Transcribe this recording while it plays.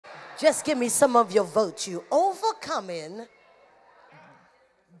Just give me some of your virtue. Overcoming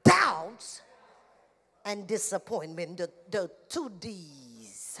doubts and disappointment, the two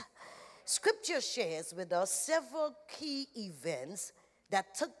D's. Scripture shares with us several key events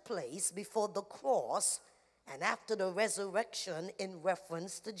that took place before the cross and after the resurrection in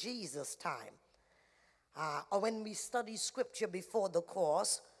reference to Jesus' time. Or when we study scripture before the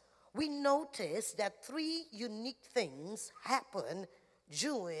cross, we notice that three unique things happened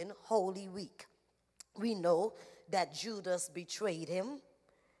during Holy Week. We know that Judas betrayed him,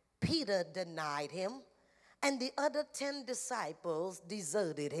 Peter denied him, and the other 10 disciples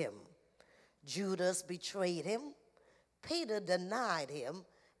deserted him. Judas betrayed him, Peter denied him,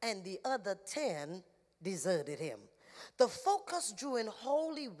 and the other 10 deserted him. The focus during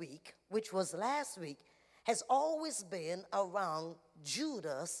Holy Week, which was last week, has always been around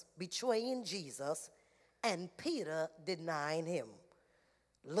Judas betraying Jesus and Peter denying him.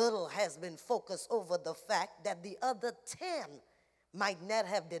 Little has been focused over the fact that the other 10 might not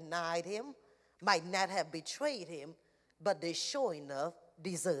have denied him, might not have betrayed him, but they sure enough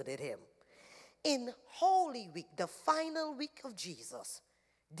deserted him. In Holy Week, the final week of Jesus,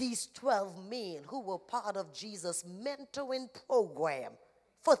 these 12 men who were part of Jesus' mentoring program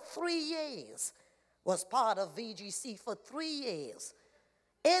for 3 years, was part of VGC for 3 years,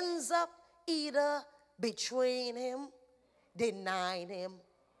 ends up either betraying him, denying him,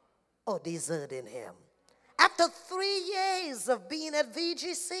 or deserting him. After 3 years of being at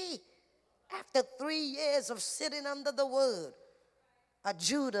VGC, after 3 years of sitting under the word, a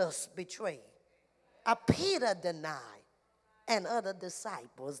Judas betrayed, a Peter denied, and other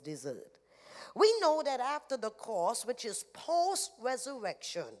disciples deserted. We know that after the cross, which is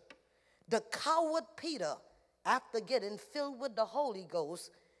post-resurrection, the coward Peter, after getting filled with the Holy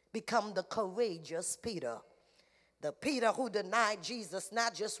Ghost, become the courageous Peter. The Peter who denied Jesus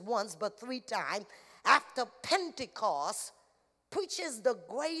not just once but 3 times, after Pentecost, preaches the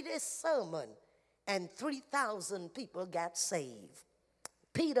greatest sermon, and 3,000 people got saved.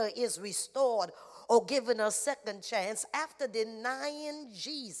 Peter is restored or given a second chance after denying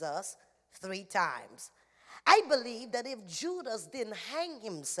Jesus 3 times. I believe that if Judas didn't hang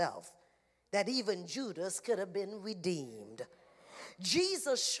himself, that even Judas could have been redeemed.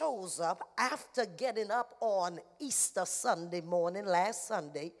 Jesus shows up after getting up on Easter Sunday morning, last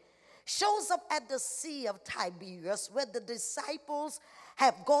Sunday, shows up at the Sea of Tiberias where the disciples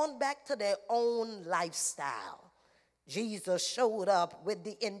have gone back to their own lifestyle. Jesus showed up with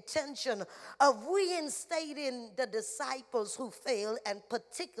the intention of reinstating the disciples who failed, and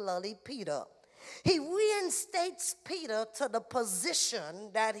particularly Peter. He reinstates Peter to the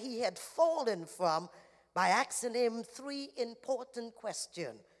position that he had fallen from by asking him 3 important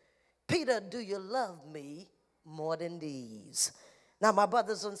questions. Peter, do you love me more than these? Now, my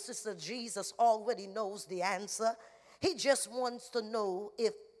brothers and sisters, Jesus already knows the answer. He just wants to know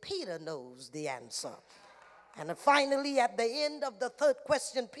if Peter knows the answer. And finally, at the end of the 3rd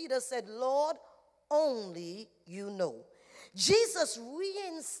question, Peter said, Lord, only you know. Jesus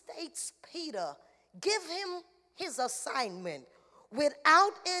reinstates Peter, give him his assignment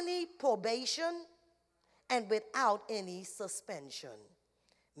without any probation and without any suspension.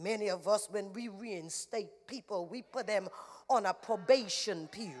 Many of us, when we reinstate people, we put them on a probation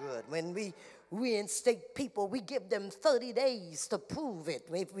period. When we reinstate people, we give them 30 days to prove it.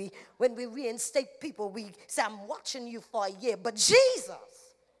 When we reinstate people, we say, I'm watching you for a year. But Jesus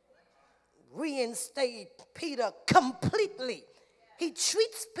reinstate Peter completely. He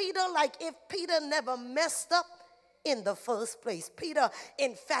treats Peter like if Peter never messed up in the first place. Peter,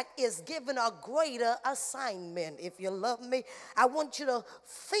 in fact, is given a greater assignment. If you love me, I want you to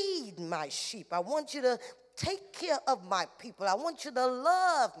feed my sheep. I want you to take care of my people. I want you to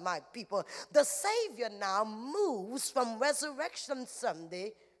love my people. The Savior now moves from Resurrection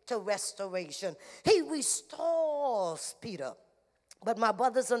Sunday to restoration. He restores Peter. But my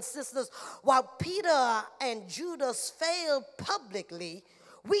brothers and sisters, while Peter and Judas failed publicly,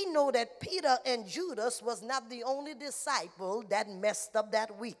 we know that Peter and Judas was not the only disciple that messed up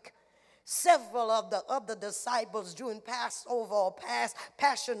that week. Several of the other disciples during Passover or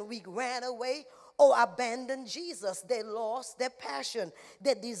Passion Week ran away or abandoned Jesus. They lost their passion.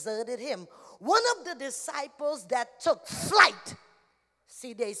 They deserted him. One of the disciples that took flight,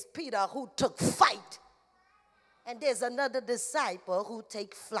 see, there's Peter who took fight, and there's another disciple who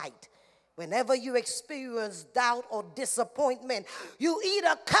take flight. Whenever you experience doubt or disappointment, you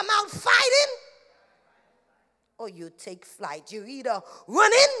either come out fighting or you take flight. You either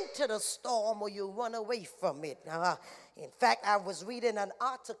run into the storm or you run away from it. In fact, I was reading an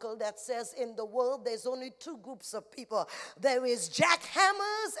article that says in the world there's only two groups of people. There is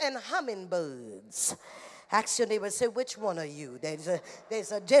jackhammers and hummingbirds. Ask your neighbor, say, which one are you? There's a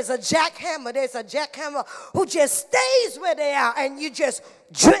jackhammer who just stays where they are and you just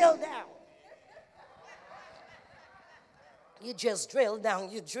drill down. You just drill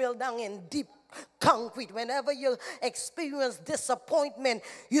down. You drill down in deep concrete. Whenever you experience disappointment,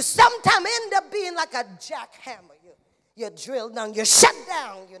 you sometimes end up being like a jackhammer. You drill down, you shut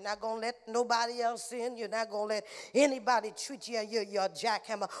down. You're not going to let nobody else in. You're not going to let anybody treat you. You're a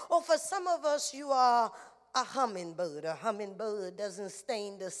jackhammer. Or for some of us, you are a hummingbird. A hummingbird doesn't stay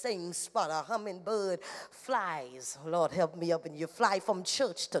in the same spot. A hummingbird flies. Lord, help me up. And you fly from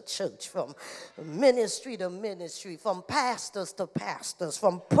church to church, from ministry to ministry, from pastors to pastors,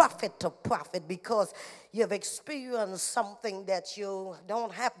 from prophet to prophet, because you've experienced something that you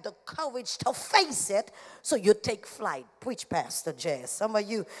don't have the courage to face it, so you take flight. Preach, Pastor Jazz. Some of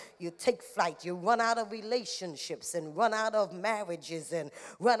you take flight. You run out of relationships and run out of marriages and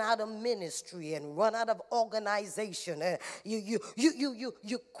run out of ministry and run out of organization. You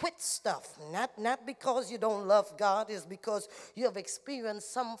quit stuff. Not because you don't love God. It's because you have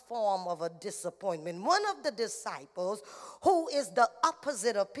experienced some form of a disappointment. One of the disciples who is the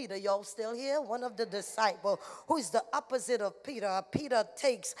opposite of Peter. Y'all still here? One of the disciples who is the opposite of Peter. Peter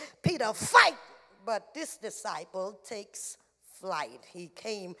fight, but this disciple takes flight. He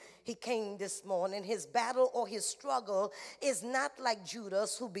came this morning. His battle or his struggle is not like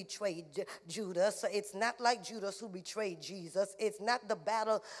Judas who betrayed Judas. It's not like Judas who betrayed Jesus. It's not the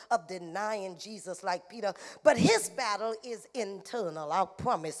battle of denying Jesus like Peter, but his battle is internal. I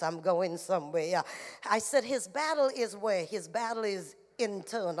promise I'm going somewhere. I said his battle is where? His battle is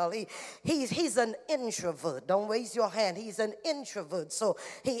internally. He's an introvert. Don't raise your hand. He's an introvert. So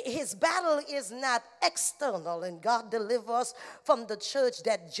his battle is not external. And God deliver us from the church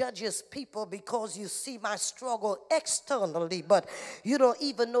that judges people because you see my struggle externally, but you don't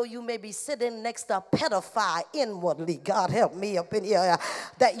even know you may be sitting next to a pedophile inwardly. God help me up in here.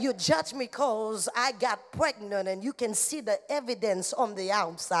 That you judge me because I got pregnant and you can see the evidence on the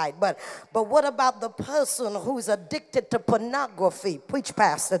outside. But what about the person who's addicted to pornography? Preach,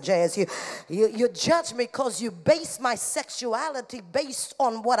 Pastor Jazz. You judge me because you base my sexuality based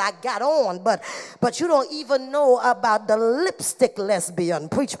on what I got on, but you don't even know about the lipstick lesbian.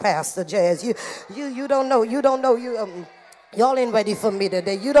 Preach, Pastor Jazz. You don't know. Y'all ain't ready for me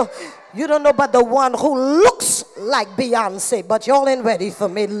today. You don't know about the one who looks like Beyonce, but y'all ain't ready for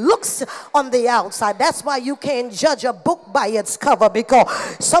me. Looks on the outside. That's why you can't judge a book by its cover, because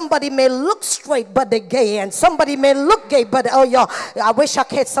somebody may look straight but they're gay, and somebody may look gay but oh y'all, I wish I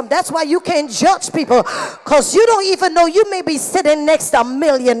could some. That's why you can't judge people, because you don't even know. You may be sitting next to a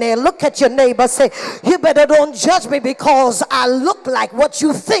millionaire. Look at your neighbor, say, you better don't judge me because I look like what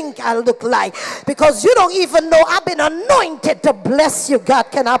you think I look like, because you don't even know I've been anointed to bless you. God,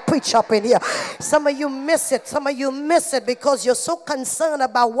 can I preach up in here? Some of you miss it. Some of you miss it because you're so concerned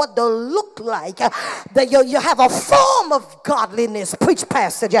about what they look like that you have a form of godliness. Preach,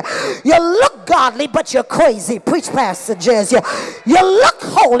 Pastor Jazz. You look godly but you're crazy. Preach, Pastor Jazz. You look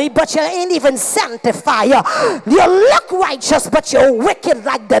holy but you ain't even sanctified. You look righteous but you're wicked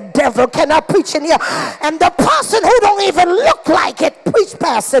like the devil. Can I preach in here? And the person who don't even look like it. Preach,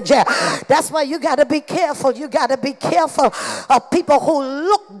 Pastor Jazz. That's why you got to be careful. You got to be careful of people who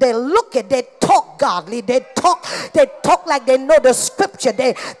look it, they talk godly, they talk like they know the scripture,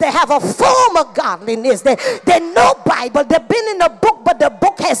 they have a form of godliness, they know Bible, they've been in the book but the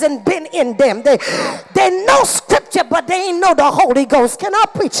book hasn't been in them, they know scripture but they ain't know the Holy Ghost. Can I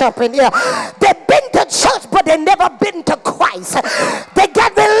preach up in here? They've been to church but they never been to Christ. They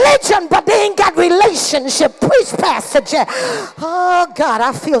got religion but they ain't got relationship. Preach, Pastor Jeff. Oh God,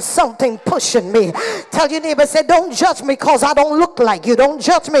 I feel something pushing me. Tell your neighbor, say, don't judge me because I don't look like you. Don't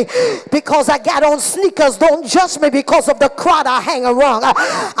judge me because I got on sneakers. Don't judge me because of the crowd I hang around.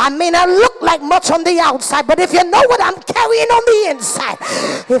 I may not look like much on the outside, but if you know what I'm carrying on the inside,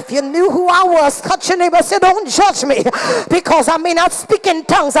 if you knew who I was, touch your neighbor, say, don't judge me because I may not speak in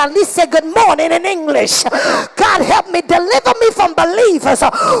tongues. At least say good morning in English. God help me, deliver me from believers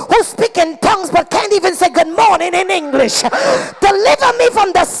who speak in tongues but can't even say good morning in English. Deliver me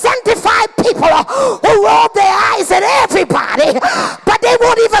from the sanctified people who roll their eyes at everybody but they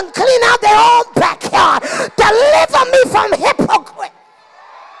won't even clean out their own backyard. Deliver me from hypocrite.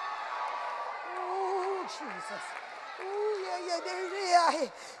 Oh, Jesus. Oh, yeah.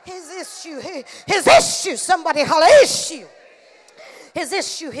 His issue. Somebody holler, issue. His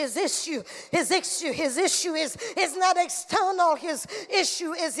issue is not external. His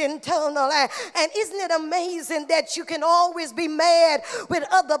issue is internal. And isn't it amazing that you can always be mad with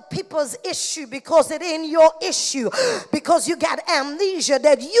other people's issue because it ain't your issue, because you got amnesia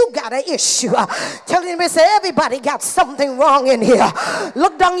that you got an issue. Tell him, say, everybody got something wrong in here.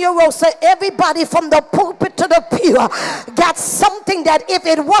 Look down your row, say, everybody from the pulpit to the pew got something that if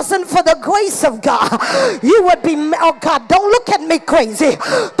it wasn't for the grace of God, you would be, oh God, don't look at me crazy.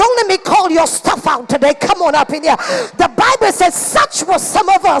 Don't let me call your stuff out today. Come on up in here. The Bible says such was some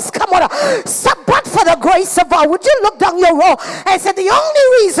of us. Come on up. But for the grace of God, would you look down your row and say, the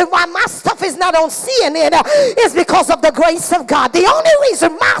only reason why my stuff is not on CNN is because of the grace of God. The only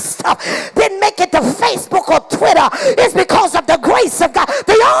reason my stuff didn't make it to Facebook or Twitter is because of the grace of God.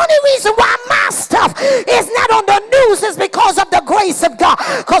 The only reason why my stuff is not on the news is because of the grace of God.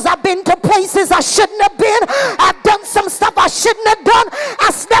 Because I've been to places I shouldn't have been. I've done some stuff I shouldn't have done.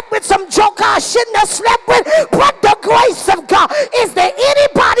 I slept with some joker I shouldn't have slept with. But the grace of God. Is there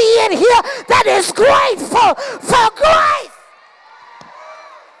anybody in here that is grateful for grace?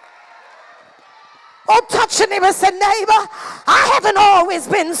 Oh, touch your neighbor and say, neighbor, I haven't always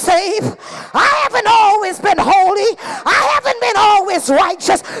been saved. I haven't always been holy. I haven't been always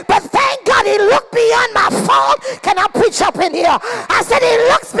righteous. But thank God he looked beyond my fault. Can I preach up in here? I said he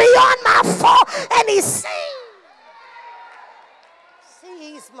looks beyond my fault and he sees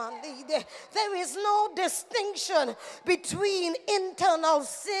my need. There is no distinction between internal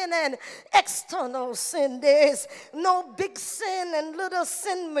sin and external sin. There is no big sin and little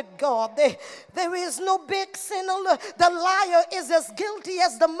sin with God. There is no big sin. The liar is as guilty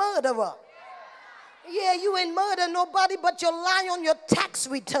as the murderer. Yeah, you ain't murder nobody, but you lie on your tax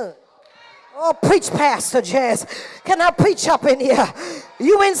return. Oh, preach, Pastor Jazz. Can I preach up in here?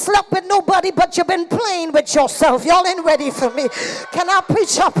 You ain't slept with nobody, but you've been playing with yourself. Y'all ain't ready for me. Can I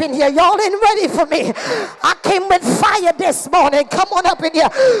preach up in here? Y'all ain't ready for me. I came with fire this morning. Come on up in here.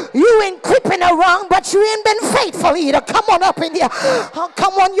 You ain't creeping around, but you ain't been faithful either. Come on up in here. Oh,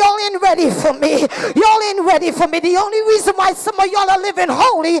 come on, y'all ain't ready for me. Y'all ain't ready for me. The only reason why some of y'all are living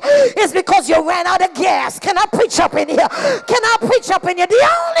holy is because you ran out of gas. Can I preach up in here? Can I preach up in here? The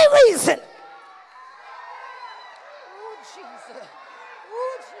only reason.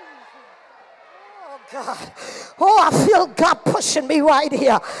 God. Oh, I feel God pushing me right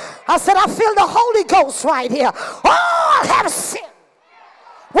here. I said, I feel the Holy Ghost right here. All have sinned.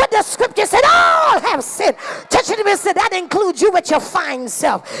 What the scripture said, all have sinned. Touching him and said, that includes you with your fine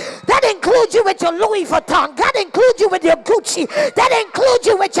self. That includes you with your Louis Vuitton. That includes you with your Gucci. That includes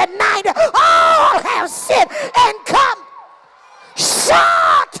you with your nine. All have sinned and come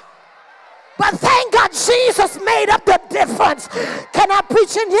short. But thank God Jesus made up the difference. Can I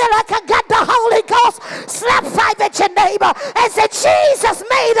preach in here like I got the Holy Ghost? Slap five at your neighbor and say, Jesus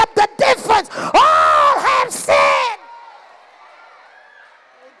made up the difference. All have sinned.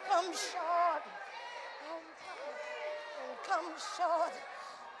 And come short. And come short.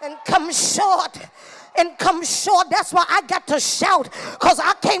 And come short. And come short. That's why I got to shout, because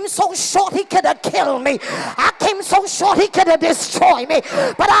I came so short he could have killed me. I came so short he could have destroyed me.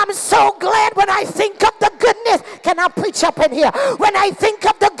 But I'm so glad when I think of the goodness. Can I preach up in here? When I think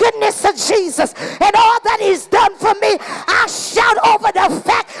of the goodness of Jesus and all that he's done for me, I shout over the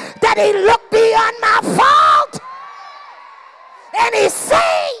fact that he looked beyond my fault and he sees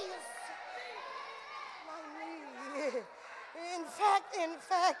my need.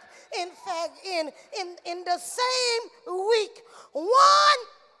 In fact, in the same week, one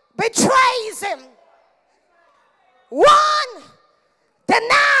betrays him, one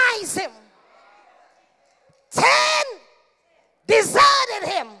denies him, 10 deserted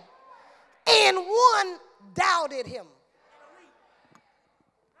him, and one doubted him.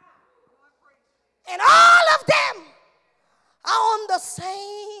 And all of them are on the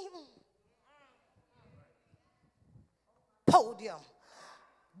same podium.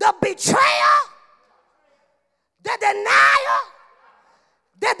 The betrayer, the denier,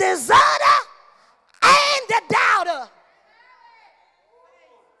 the deserter, and the doubter.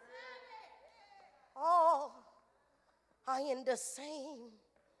 All are in the same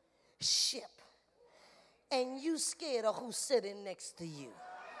ship. And you scared of who's sitting next to you.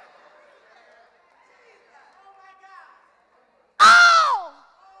 Oh!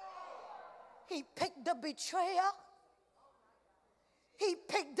 He picked the betrayer. He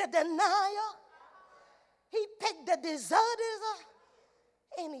picked the denier. He picked the deserters.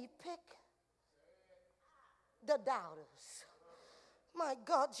 And he picked the doubters. My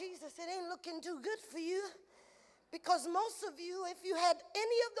God, Jesus, it ain't looking too good for you. Because most of you, if you had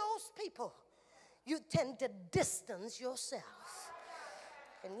any of those people, you tend to distance yourself.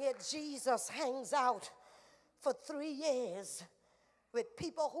 And yet Jesus hangs out for 3 years with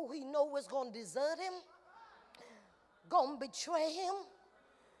people who he know was going to desert him, going to betray him,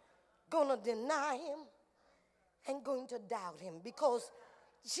 going to deny him, and going to doubt him, because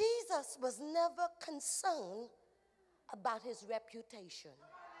Jesus was never concerned about his reputation.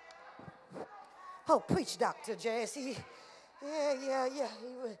 Oh, preach, Dr. Jesse. Yeah.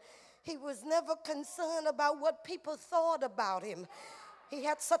 He was never concerned about what people thought about him. He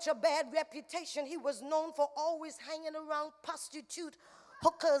had such a bad reputation. He was known for always hanging around prostitutes,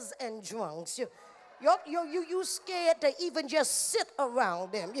 hookers, and drunks. You scared to even just sit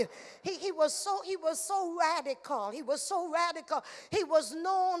around him. He was so radical. He was so radical. He was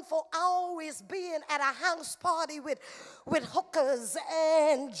known for always being at a house party with hookers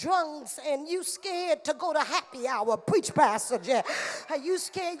and drunks, and you scared to go to happy hour. Preach, Pastor Jeff. You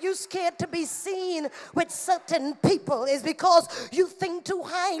scared to be seen with certain people is because you think too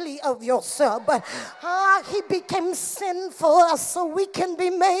highly of yourself. But he became sin for us so we can be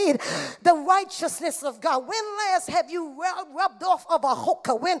made the righteousness of God. When last have you rubbed off of a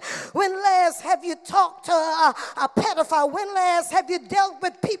hooker? When last have you talked to a pedophile? When last have you dealt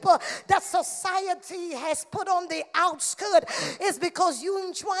with people that society has put on the outskirts? It's because you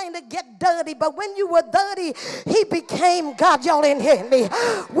ain't trying to get dirty, but when you were dirty, he became God. Y'all in here me.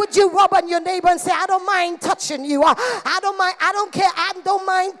 Would you rub on your neighbor and say, I don't mind touching you. I don't care. I don't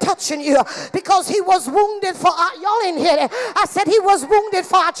mind touching you, because he was wounded for our, y'all in here. I said he was wounded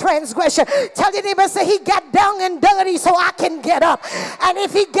for our transgression. Tell your neighbor, say he got down and dirty so I can get up. And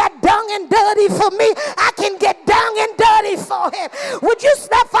if he got down and dirty for me, I can get down and dirty for him. Would you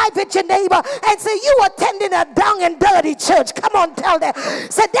snap five at your neighbor and say, you attending a down and dirty church? Come on, tell them.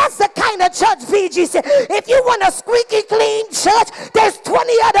 Say, that's the kind of church VG said. If you want a squeaky clean church, there's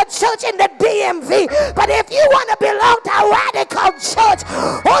 20 other church in the DMV. But if you want to belong to a radical church,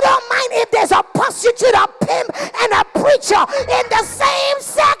 who don't mind if there's a prostitute, a pimp, and a preacher in the same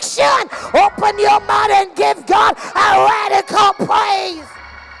section, open your mouth and give God a radical praise.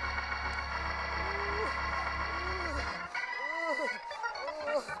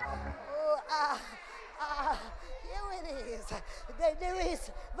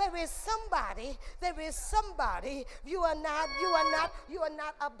 There is somebody. You are not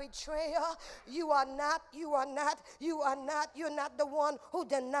a betrayer. You're not the one who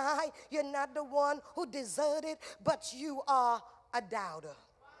denied. You're not the one who deserted, but you are a doubter.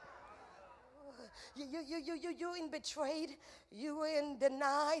 You in betrayed, you in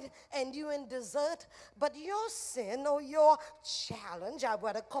denied, and you in desert. But your sin or your challenge, I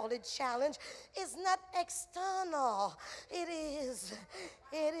would call it challenge, is not external. It is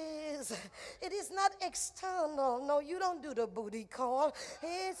not external. No, you don't do the booty call.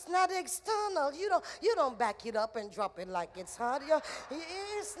 It's not external. You don't back it up and drop it like it's hot.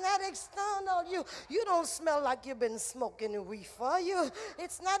 It's not external. You don't smell like you've been smoking a reefer.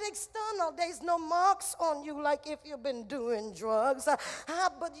 It's not external. There's no marks on you like if you've been doing drugs.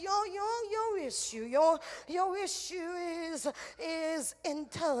 But your issue, your issue is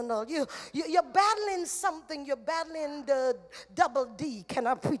internal. You're battling something. You're battling the double D. Can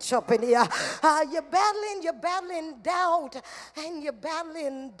I preach up in here? You're battling doubt, and you're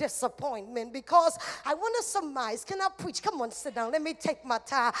battling disappointment, because I want to surmise. Can I preach? Come on, sit down. Let me take my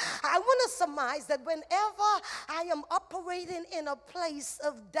time. I want to surmise that whenever I am operating in a place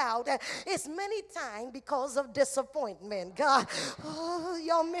of doubt, it's many times because of disappointment. God,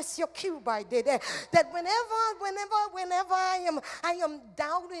 y'all miss your cue by that. That whenever I am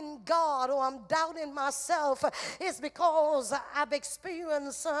doubting God, or I'm doubting myself, it's because I've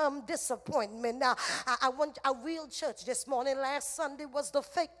experienced some disappointment. Now, I want a real church this morning. Last Sunday was the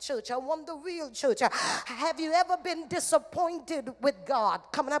fake church. I want the real church. Have you ever been disappointed with God?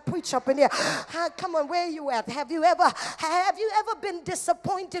 Come on, I preach up in here. Come on, where are you at? Have you ever been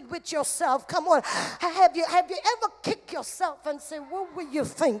disappointed with yourself? Come on. Have you ever kicked yourself and say, what were you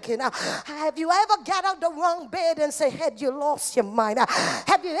thinking? Have you ever got out the wrong bed and say, had you lost your mind?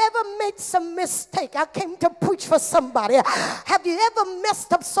 Have you ever made some mistake? I came to preach for somebody. Have you ever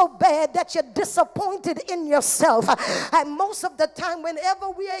messed up so bad that you're disappointed in yourself? And most of the time, whenever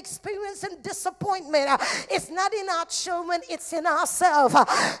we are experiencing disappointment, it's not in our children, it's in ourselves.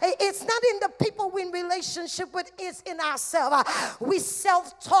 It's not in the people we're in relationship with, it's in ourselves. We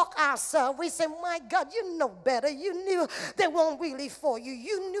self-talk ourselves. We say, my God, you know better. You knew they weren't really for you.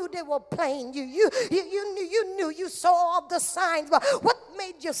 You knew they were playing you. You knew. You saw all the signs. But what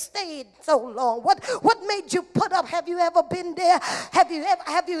made made you stay so long? What made you put up? Have you ever been there? Have you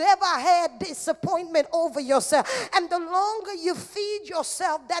ever had disappointment over yourself? And the longer you feed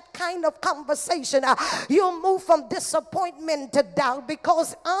yourself that kind of conversation, you'll move from disappointment to doubt.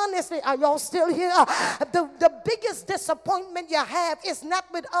 Because honestly, are y'all still here? The biggest disappointment you have is not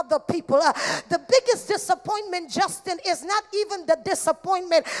with other people. The biggest disappointment, Justin, is not even the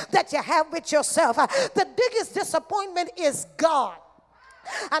disappointment that you have with yourself. The biggest disappointment is God.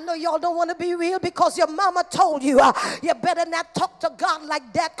 I know y'all don't want to be real because your mama told you you better not talk to God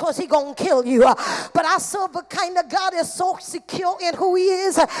like that because he gonna kill you. But I serve a kind of God is so secure in who he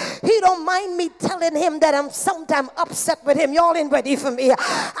is. He don't mind me telling him that I'm sometimes upset with him. Y'all ain't ready for me.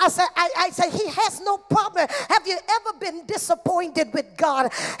 I said he has no problem. Have you ever been disappointed with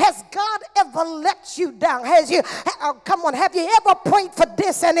God? Has God ever let you down? Come on, have you ever prayed for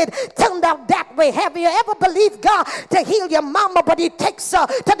this and it turned out that way? Have you ever believed God to heal your mama but he takes to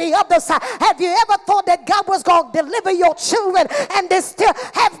the other side? Have you ever thought that God was going to deliver your children and they still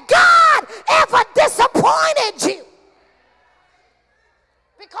have God ever disappointed you?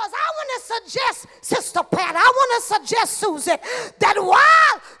 Because I want to suggest, Sister Pat, I want to suggest, Susan, that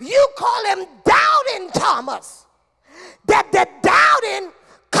while you call him Doubting Thomas, that the doubting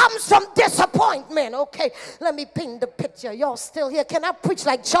comes from disappointment. Okay, let me paint the picture. Y'all still here? Can I preach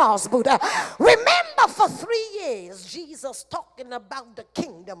like Charles Buddha? Remember, for 3 years, Jesus talking about the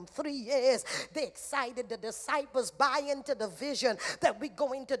kingdom. 3 years, they excited. The disciples buy into the vision that we're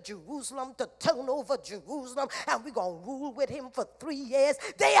going to Jerusalem to turn over Jerusalem and we're going to rule with him for 3 years.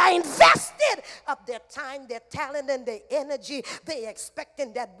 They are invested of their time, their talent, and their energy. They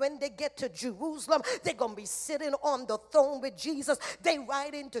expecting that when they get to Jerusalem, they're going to be sitting on the throne with Jesus. They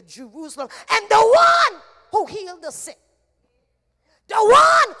ride into Jerusalem, and the one who healed the sick, the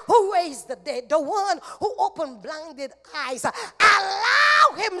one who raised the dead, the one who opened blinded eyes,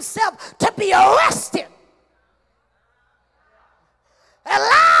 allow himself to be arrested,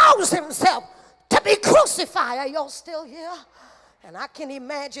 allows himself to be crucified. Are y'all still here? And I can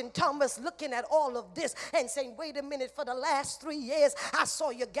imagine Thomas looking at all of this and saying, wait a minute, for the last 3 years, I saw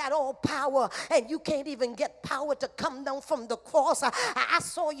you got all power and you can't even get power to come down from the cross. I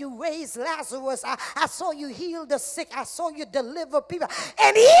saw you raise Lazarus. I saw you heal the sick. I saw you deliver people.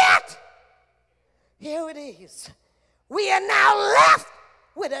 And yet, here it is. We are now left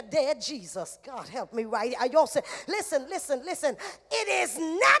with a dead Jesus. God help me right here. Y'all say, listen. It is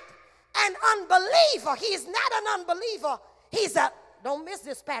not an unbeliever. He is not an unbeliever. He's a, don't miss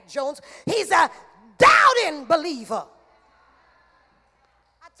this, Pat Jones, he's a doubting believer.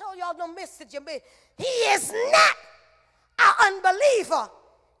 I told y'all don't miss it. He is not an unbeliever.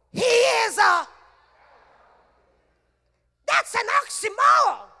 He is a, that's an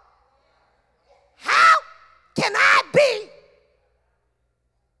oxymoron. How can I be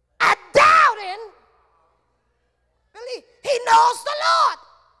a doubting believer? He knows the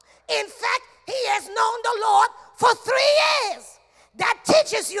Lord. In fact, he has known the Lord for 3 years. That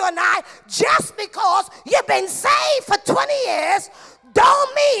teaches you and I, just because you've been saved for 20 years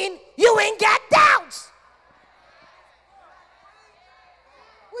don't mean you ain't got doubts.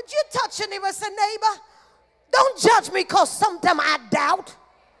 Would you touch your neighbor and say, neighbor, don't judge me because sometimes I doubt.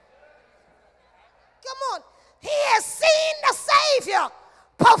 Come on. He has seen the Savior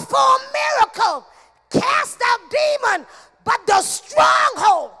perform miracle, cast out demon, but the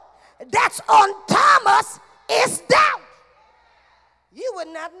stronghold that's on Thomas is doubt. You would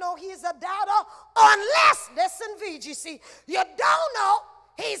not know he's a doubter unless, listen, VGC, you don't know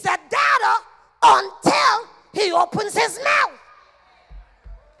he's a doubter until he opens his mouth.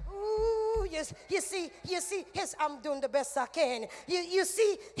 Ooh, you see, I'm doing the best I can. You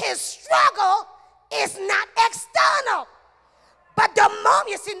see, his struggle is not external. But the moment,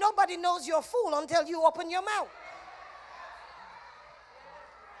 you see, nobody knows you're a fool until you open your mouth.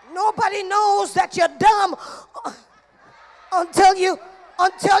 Nobody knows that you're dumb until you,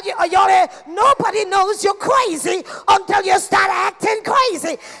 are y'all there? Nobody knows you're crazy until you start acting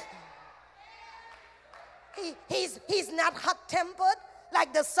crazy. He's not hot-tempered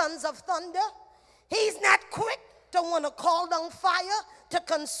like the sons of thunder. He's not quick to want to call down fire to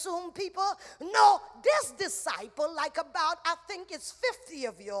consume people. No, this disciple, like about, I think it's 50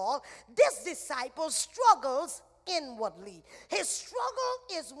 of y'all, this disciple struggles inwardly. His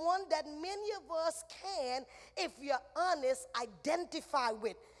struggle is one that many of us can, if you're honest, identify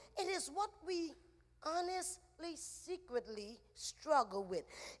with. It is what we honestly, secretly struggle with.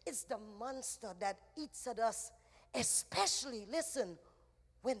 It's the monster that eats at us, especially, listen,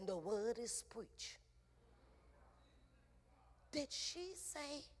 when the word is preached. Did she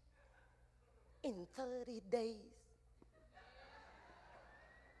say in 30 days?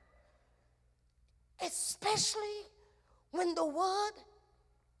 especially when the word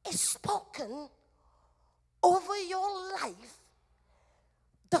is spoken over your life,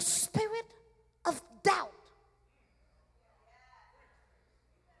 the spirit of doubt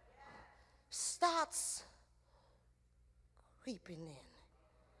starts creeping in.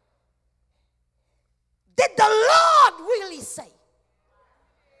 Did the Lord really say,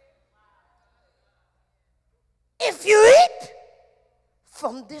 if you eat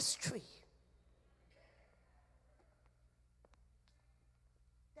from this tree,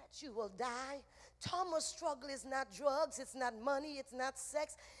 that you will die? Thomas' struggle is not drugs, it's not money, it's not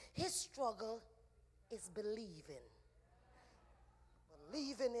sex. His struggle is believing.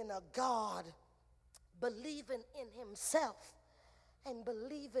 Believing in a God, believing in himself, and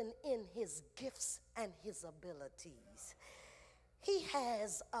believing in his gifts and his abilities. He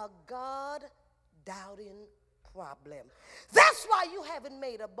has a God-doubting problem. That's why you haven't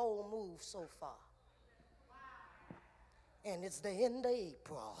made a bold move so far. And it's the end of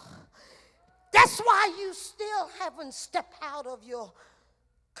April. That's why you still haven't stepped out of your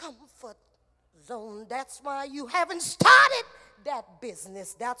comfort zone. That's why you haven't started that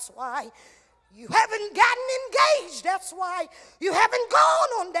business. That's why you haven't gotten engaged. That's why you haven't gone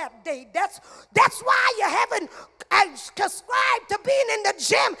on that date. That's why you haven't subscribed to being in the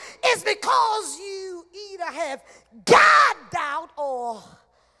gym. Is because you either have God doubt or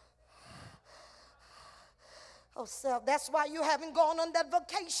self. That's why you haven't gone on that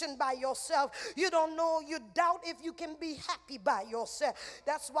vacation by yourself. You don't know, you doubt if you can be happy by yourself.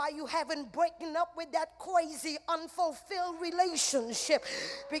 That's why you haven't broken up with that crazy unfulfilled relationship,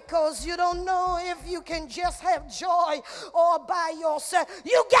 because you don't know if you can just have joy all by yourself.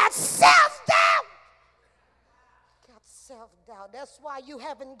 You got self-doubt. Self-doubt. That's why you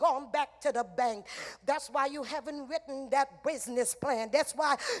haven't gone back to the bank. That's why you haven't written that business plan. That's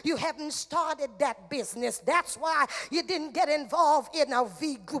why you haven't started that business. That's why you didn't get involved in a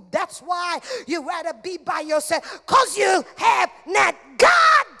V group. That's why you rather be by yourself, because you have not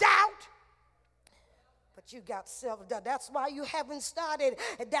God doubt. You got self-doubt. That's why you haven't started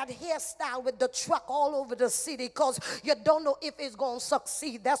that hairstyle with the truck all over the city, because you don't know if it's going to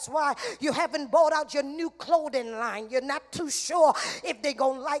succeed. That's why you haven't bought out your new clothing line. You're not too sure if they're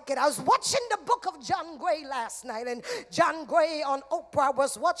going to like it. I was watching the book of John Gray last night, and John Gray on Oprah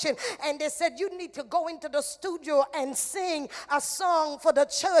was watching, and they said, you need to go into the studio and sing a song for the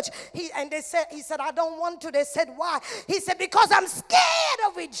church. He said, I don't want to. They said, why? He said, because I'm scared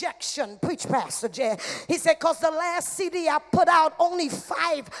of rejection. Preach, Pastor Jay. He said, because the last CD I put out, only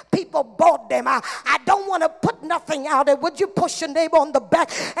 5 people bought them. I don't want to put nothing out there. Would you push your neighbor on the back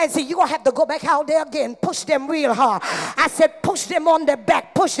and say, you're going to have to go back out there again. Push them real hard. I said, push them on the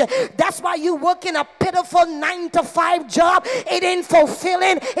back. Push them. That's why you work in a pitiful 9-to-5 job. It ain't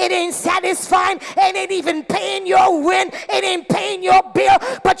fulfilling. It ain't satisfying. It ain't even paying your rent. It ain't paying your bill.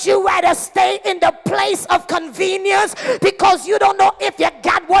 But you rather stay in the place of convenience because you don't know if you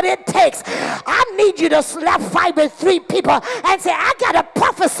got what it takes. I need you to slap 5 or 3 people and say, I got a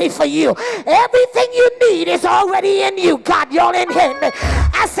prophecy for you. Everything you need is already in you. God, y'all in here.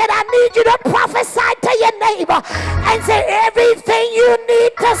 I said, I need you to prophesy to your neighbor and say, everything you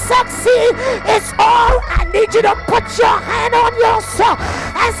need to succeed is all. I need you to put your hand on yourself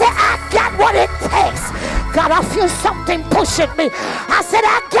and say, I got what it takes. God, I feel something pushing me. I said,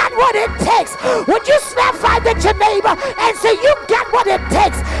 I got what it takes. Would you slap 5 at your neighbor and say, you got what it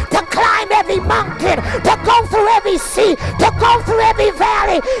takes to climb every mountain, to go through every sea, to go through every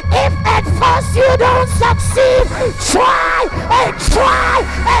valley. If at first you don't succeed, try and try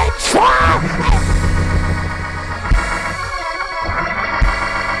and try.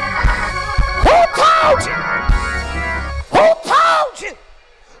 Who told you? Who told you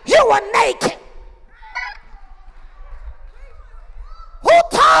you were naked? Who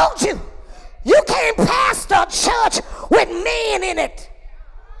told you you can't pastor a church with men in it?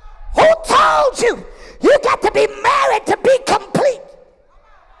 Who told you you got to be married to be complete?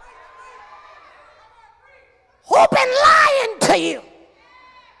 Who been lying to you?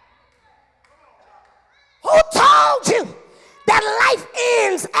 Who told you that life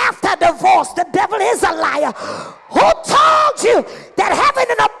ends after divorce? The devil is a liar. Who told you that having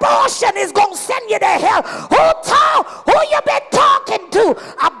an abortion is going to send you to hell? Who you been talking to?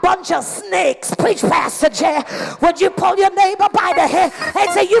 A bunch of snakes. Preach, Pastor Jay. Would you pull your neighbor by the hair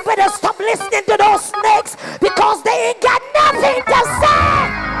and say, you better stop listening to those snakes because they ain't got nothing to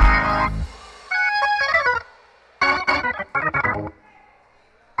say?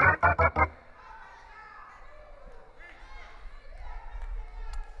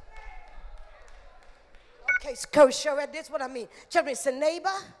 Okay, kosher, this is what I mean. Tell me, say, neighbor,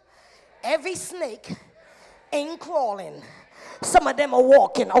 Every snake ain't crawling. Some of them are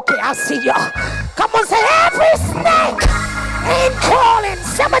walking. Okay, I see y'all. Come on, say every snake ain't crawling.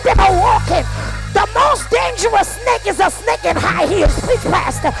 Some of them are walking. The most dangerous snake is a snake in high heels. Preach,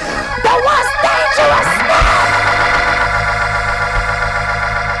 Pastor. The most dangerous snake.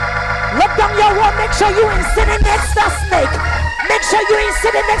 Look down your wall. Make sure you ain't sitting next to a snake. Make sure you ain't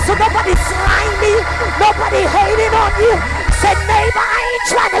sitting next to nobody slimy, nobody hating on you. Say, neighbor, I ain't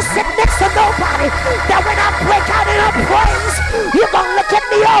trying to sit next to nobody that when I break out in a praise, you're going to look at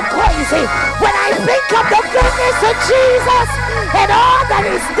me all crazy. When I think of the goodness of Jesus and all that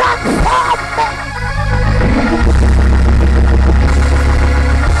he's done for me.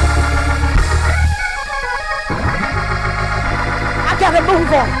 I got to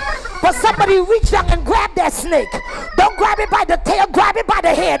move on. But somebody reach down and grab that snake. Don't grab it by the tail, grab it by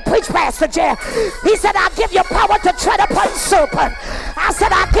the head. Preach, Pastor Jay. He said, I'll give you power to tread upon serpent. I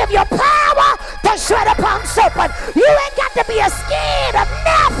said, I'll give you power to tread upon serpent. You ain't got to be scared of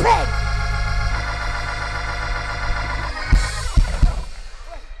nothing.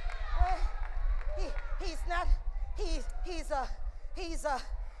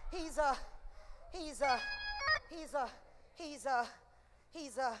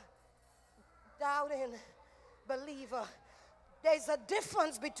 He's a doubting believer. There's a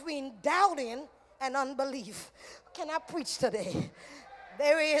difference between doubting and unbelief. Can I preach today?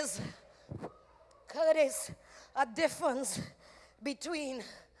 There is, Curtis, a difference between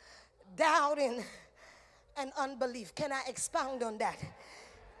doubting and unbelief. Can I expound on that?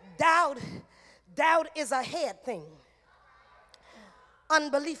 Doubt is a head thing.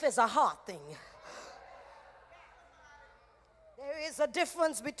 Unbelief is a heart thing. There is a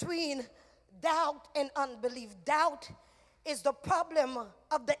difference between doubt and unbelief. Doubt is the problem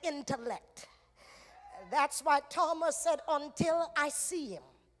of the intellect. That's why Thomas said, until I see him,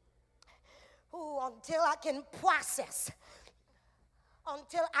 until I can process,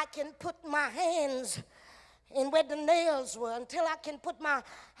 until I can put my hands in where the nails were, until I can put my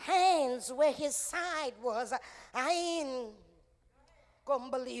hands where his side was, I ain't gonna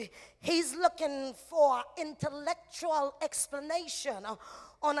believe. He's looking for intellectual explanation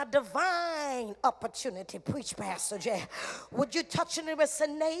on a divine opportunity. Preach, Pastor Jay. Would you touch it and say,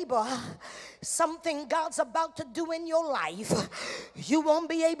 neighbor, something God's about to do in your life, you won't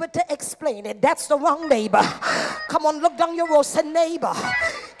be able to explain it. That's the wrong neighbor. Come on, look down your road. Say, neighbor,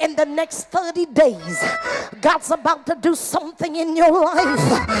 in the next 30 days, God's about to do something in your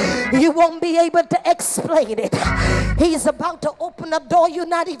life. You won't be able to explain it. He's about to open a door you're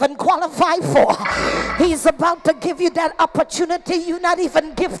not even qualified for. He's about to give you that opportunity you're not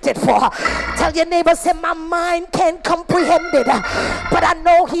even gifted for. Tell your neighbor, say, my mind can't comprehend it, but I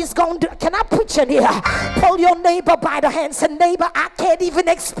know he's going to. Can I preach in here? Pull your neighbor by the hand. Say, neighbor, I can't even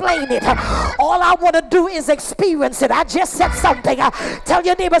explain it. All I want to do is experience it. I just said something. Tell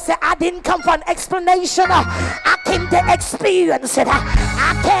your neighbor, say, I didn't come for an explanation. I came to experience it.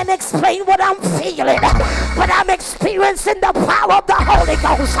 I can't explain what I'm feeling, but I'm experiencing the power of the Holy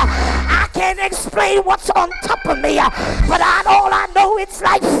Ghost. I can't explain what's on top of me, but all I know it's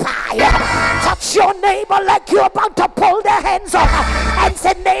like fire. Touch your neighbor like you're about to pull their hands off and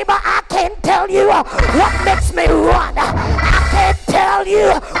say, neighbor, I can't tell you what makes me run. I can't tell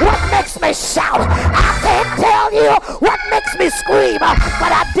you what makes me shout. I can't tell you what makes me scream,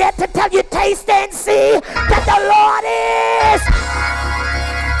 but I dare to tell you, taste and see that the Lord is.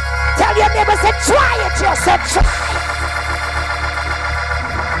 Tell your neighbor, say, try it yourself, try it.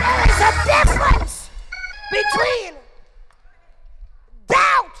 There is a difference between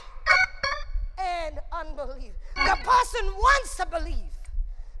doubt and unbelief. The person wants to believe,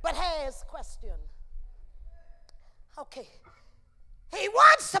 but has question. Okay. He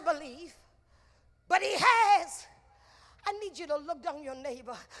wants to believe, but he has. I need you to look down your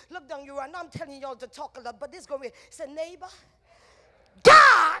neighbor. Look down your. I know I'm telling y'all to talk a lot, but this is going to be. Say, neighbor,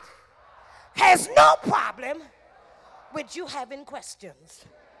 God has no problem with you having questions.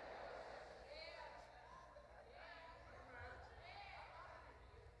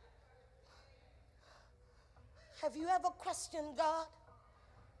 Have you ever questioned God?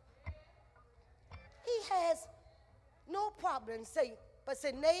 He has no problem. But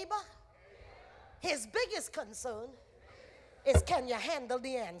say, neighbor, his biggest concern is, can you handle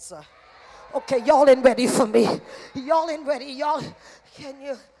the answer? Okay, y'all ain't ready for me. Y'all ain't ready. Y'all, can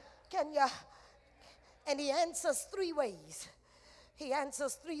you? And he answers three ways. He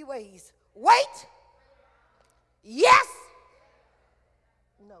answers three ways. Wait. Yes.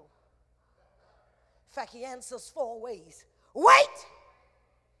 No. In fact, he answers four ways. Wait.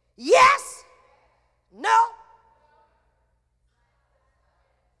 Yes. No.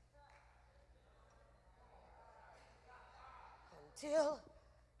 until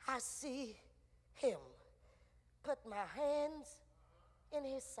I see him. Put my hands in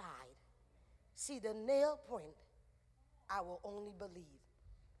his side. See the nail print. I will only believe.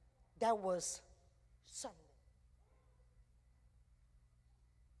 That was Sunday.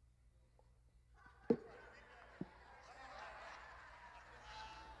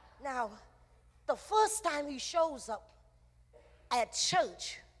 Now, the first time he shows up at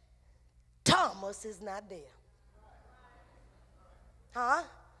church, Thomas is not there. Huh?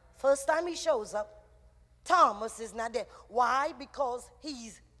 First time he shows up, Thomas is not there. Why? Because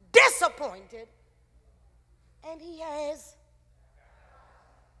he's disappointed. And he has.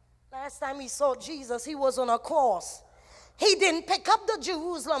 Last time he saw Jesus, he was on a cross. He didn't pick up the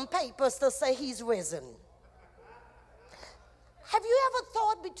Jerusalem papers to say he's risen. Have you ever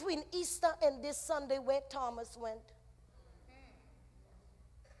thought between Easter and this Sunday where Thomas went?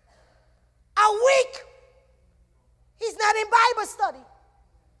 A week. He's not in Bible study.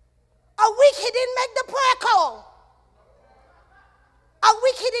 A week he didn't make the prayer call. A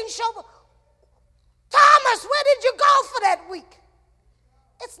week he didn't show up. Thomas, where did you go for that week?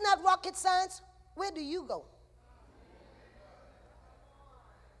 It's not rocket science. Where do you go?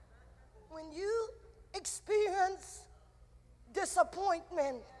 When you experience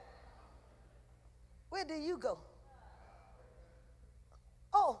disappointment, where do you go?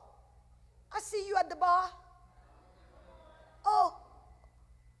 Oh, I see you at the bar. Oh,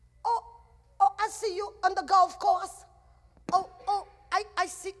 I see you on the golf course. I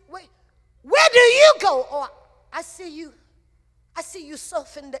see, where do you go? Oh, I see you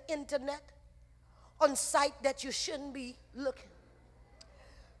surfing the internet on site that you shouldn't be looking.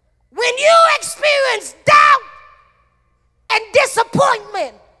 When you experience doubt and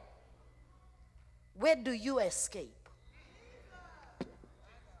disappointment, where do you escape?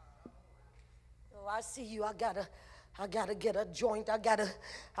 Oh, I see you. I gotta get a joint. I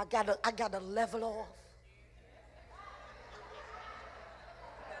gotta level off.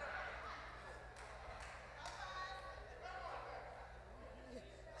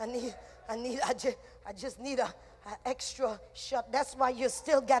 I just need a extra shot. That's why you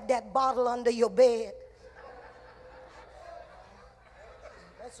still got that bottle under your bed.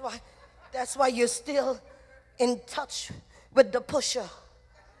 That's why you're still in touch with the pusher.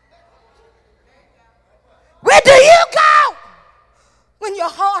 Where do you go when your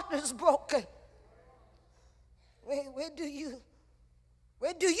heart is broken? Where do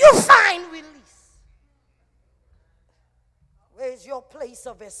you find release? Where's your place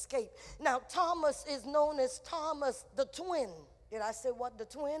of escape? Now, Thomas is known as Thomas the twin. Did I say what, the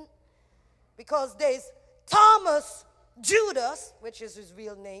twin? Because there's Thomas Judas, which is his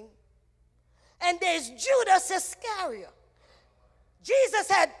real name, and there's Judas Iscariot. Jesus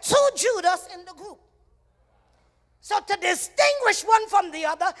had two Judas in the group. So to distinguish one from the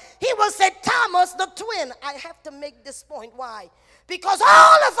other, he will say Thomas the twin. I have to make this point. Why? Because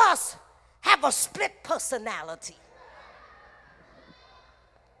all of us have a split personality.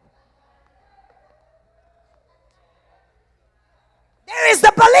 There is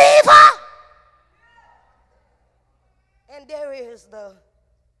the believer, and there is the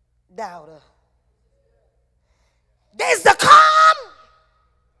doubter. There's the calm,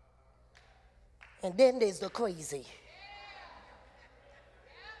 and then there's the crazy.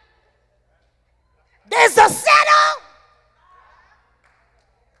 There's the settle,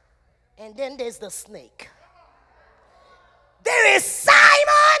 and then there's the snake. There is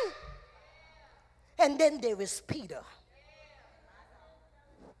Simon, and then there is Peter.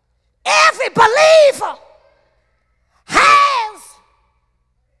 Every believer has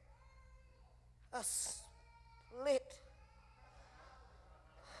a split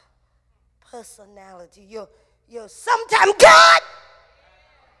personality. You're sometimes good,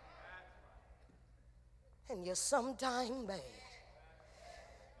 and you're sometimes bad.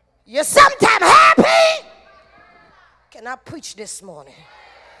 You're sometimes happy. Can I preach this morning?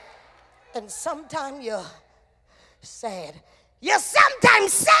 And sometimes you're sad. You're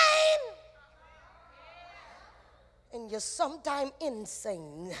sometimes sane, and you're sometimes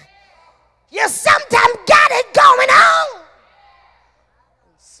insane. You sometimes got it going on.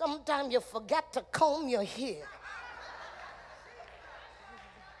 Sometimes you forgot to comb your hair.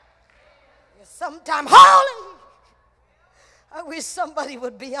 You're sometimes holy. I wish somebody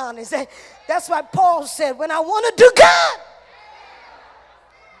would be honest. That's why Paul said, when I want to do good,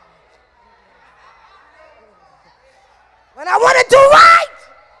 when I want to do right,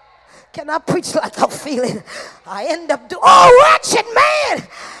 can I preach like I feel it? I end up doing, oh, wretched man.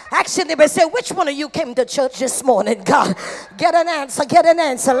 Actually, they say, which one of you came to church this morning? God, get an answer, get an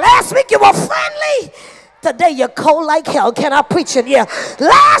answer. Last week you were friendly. Today you're cold like hell. Can I preach in here?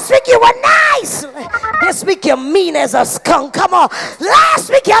 Last week you were nice. This week you're mean as a skunk. Come on. Last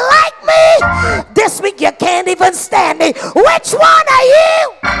week you liked me. This week you can't even stand me. Which one are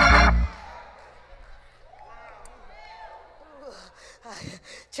you?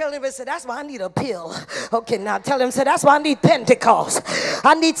 Tell him, say, that's why I need a pill. Okay, now tell him, say, that's why I need Pentecost.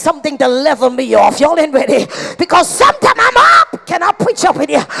 I need something to level me off. Y'all ain't ready? Because sometime I'm up. Can I preach up in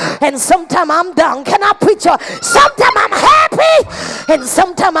here? And sometime I'm down. Can I preach up? Sometime I'm happy. And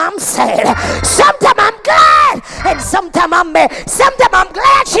sometime I'm sad. Sometime I'm glad. And sometime I'm mad. Sometime I'm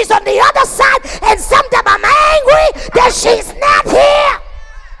glad she's on the other side. And sometime I'm angry that she's not here.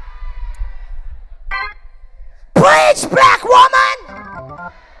 Preach, black woman.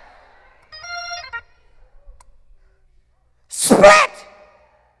 Split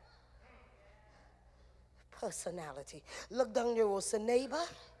personality. Look down your road, say, neighbor,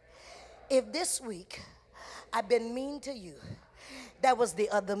 if this week I've been mean to you, that was the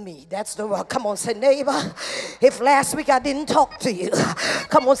other me. That's the one. Come on, say, neighbor, if last week I didn't talk to you,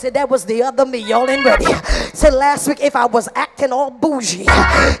 come on, say, that was the other me. Y'all ain't ready. Say, last week if I was acting all bougie,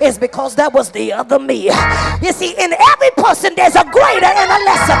 it's because that was the other me. You see, in every person there's a greater and a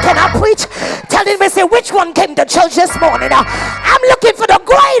lesser. Can I preach? Telling me, say, which one came to church this morning? I'm looking for the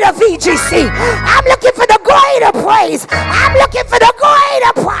greater VGC. I'm looking for the greater praise. I'm looking for the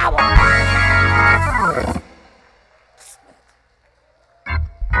greater power.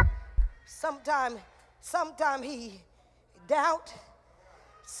 Sometime he doubt,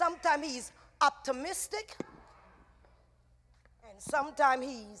 sometime he's optimistic, and sometime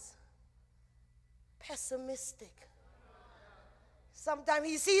he's pessimistic. Sometimes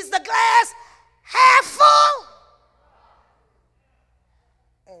he sees the glass half full,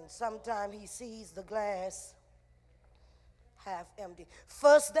 and sometimes he sees the glass half empty.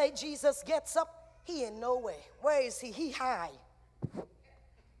 First day Jesus gets up, he in nowhere. Where is he? He high.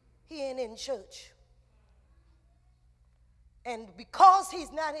 He ain't in church. And because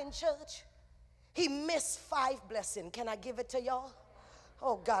he's not in church, he missed 5 blessings. Can I give it to y'all?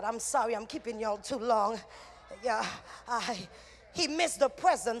 Oh God, I'm sorry, I'm keeping y'all too long. Yeah, he missed the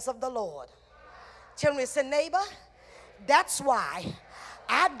presence of the Lord. Tell me, say, neighbor, that's why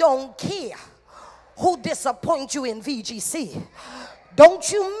I don't care who disappoints you in VGC.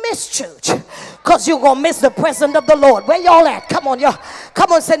 Don't you miss church, because you're going to miss the presence of the Lord. Where y'all at? Come on, y'all.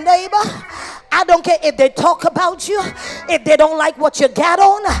 Come on, say, neighbor, I don't care if they talk about you, if they don't like what you got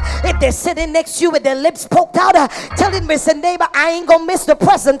on, if they're sitting next to you with their lips poked out. Tell him, say, neighbor, I ain't going to miss the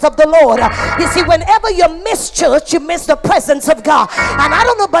presence of the Lord. You see, whenever you miss church, you miss the presence of God. And I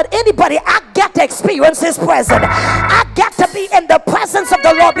don't know about anybody, I got to experience his presence. I got to be in the presence of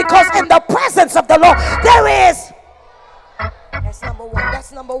the Lord, because in the presence of the Lord, there is... That's number one.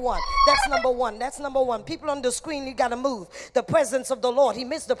 That's number one. That's number one. That's number one. People on the screen, you got to move. The presence of the Lord. He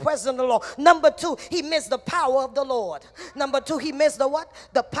missed the presence of the Lord. Number 2, he missed the power of the Lord. Number 2, he missed the what?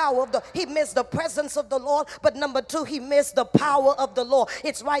 The power of the... He missed the presence of the Lord. But number 2, he missed the power of the Lord.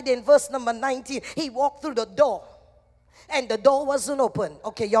 It's right in verse number 19. He walked through the door, and the door wasn't open.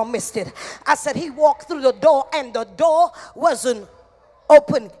 Okay, y'all missed it. I said he walked through the door, and the door wasn't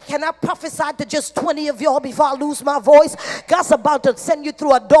open. Can I prophesy to just 20 of y'all before I lose my voice? God's about to send you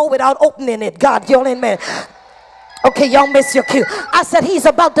through a door without opening it. God, y'all ain't man. Okay, y'all miss your cue. I said he's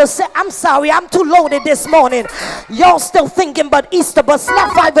about to say, I'm sorry, I'm too loaded this morning. Y'all still thinking about Easter, but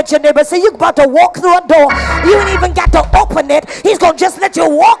slap 5 at your neighbor. Say, you're about to walk through a door. You ain't even got to open it. He's going to just let you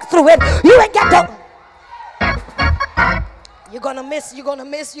walk through it. You ain't got to... You're going to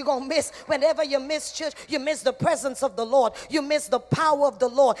miss. Whenever you miss church, you miss the presence of the Lord. You miss the power of the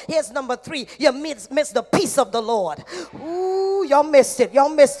Lord. Here's number 3. You miss the peace of the Lord. Ooh, y'all missed it. Y'all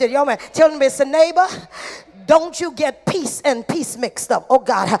missed it. Y'all missed it. Tell me, say, neighbor, don't you get peace and peace mixed up. Oh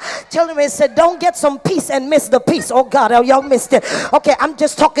God. Tell me, say, don't get some peace and miss the peace. Oh God, y'all missed it. Okay, I'm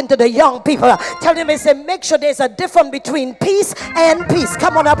just talking to the young people. Tell me, say, make sure there's a difference between peace and peace.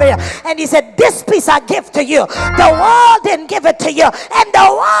 Come on up here. And he said, this peace I give to you. The world didn't give it to you, and the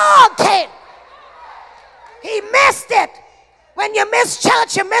world came. He missed it. When you miss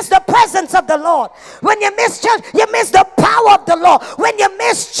church, you miss the presence of the Lord. When you miss church, you miss the power of the Lord. When you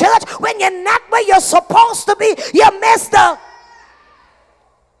miss church, when you're not where you're supposed to be, you miss the...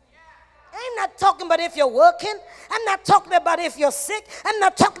 I'm not talking about if you're working. I'm not talking about if you're sick. I'm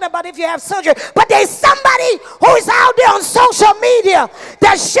not talking about if you have surgery. But there's somebody who is out there on social media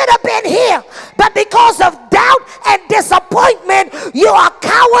that should have been here. But because of doubt and disappointment, you are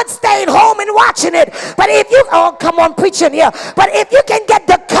coward staying home and watching it. But if you, oh, come on, preaching here. But if you can get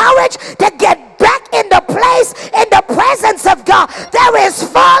the courage to get back in the place, in the presence of God, there is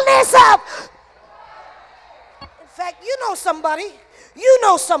fullness of... fact, you know somebody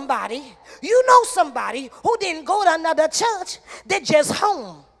who didn't go to another church, they're just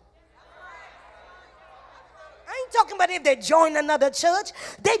home. I ain't talking about if they join another church,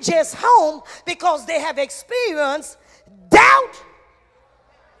 they just home because they have experienced doubt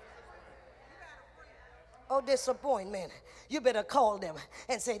or disappointment. You better call them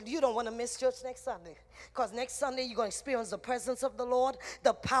and say, you don't want to miss church next Sunday. Because next Sunday you're going to experience the presence of the Lord,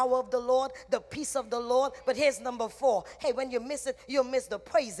 the power of the Lord, the peace of the Lord. But here's number 4. Hey, when you miss it, you'll miss the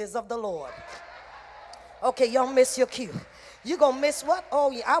praises of the Lord. Okay, y'all miss your cue. You're going to miss what? Oh,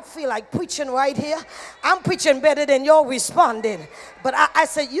 yeah, I feel like preaching right here. I'm preaching better than y'all responding. But I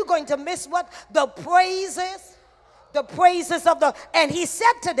said, you're going to miss what? The praises. The praises of the, and he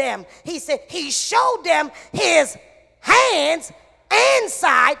said to them, he said, he showed them his hands and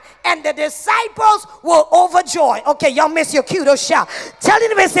side, and the disciples were overjoyed. Okay, y'all miss your cue to shout. Tell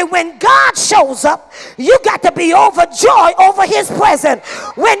him and say, when God shows up, you got to be overjoyed over his presence.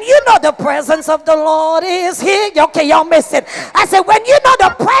 When you know the presence of the Lord is here. Okay, y'all miss it. I said, when you know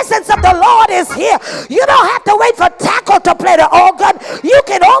the presence of the Lord is here, you don't have to wait for Tackle to play the organ. You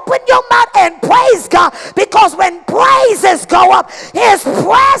can open your mouth and praise God, because when praises go up, his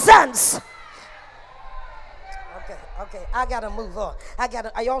presence. Okay, I gotta move on.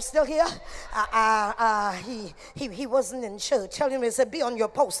 Are y'all still here? He wasn't in church. Tell him, he said, be on your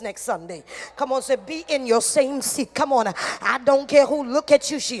post next Sunday. Come on, say, be in your same seat. Come on, I don't care who look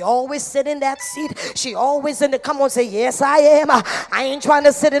at you. She always sit in that seat. She always in the, come on, say, yes, I am. I ain't trying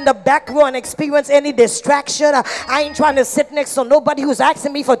to sit in the back row and experience any distraction. I ain't trying to sit next to nobody who's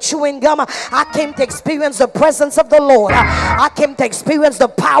asking me for chewing gum. I came to experience the presence of the Lord. I came to experience the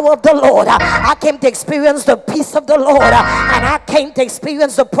power of the Lord. I came to experience the peace of the Lord. And I came to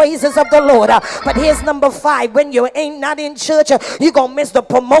experience the praises of the Lord. But here's number 5. When you ain't not in church, you're going to miss the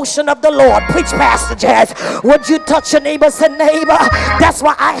promotion of the Lord. Preach, Pastor Jazz. Would you touch your neighbor? Say, neighbor, that's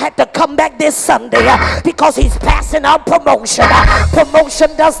why I had to come back this Sunday, because he's passing out promotion.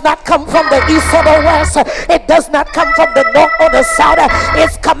 Promotion does not come from the east or the west. It does not come from the north or the south.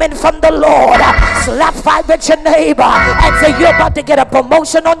 It's coming from the Lord. Slap 5 with your neighbor and say, you're about to get a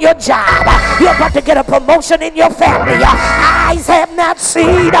promotion on your job. You're about to get a promotion in your family. Eyes have not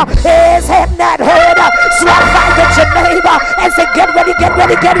seen, ears have not heard. Slap 5 with your neighbor and say, get ready, get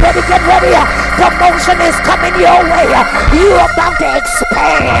ready, get ready, get ready. Promotion is coming your way. You're about to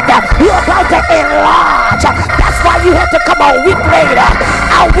expand. You're about to enlarge. That's why you have to come a week later.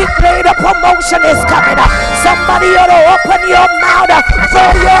 A week later, promotion is coming. Somebody ought to open your mouth,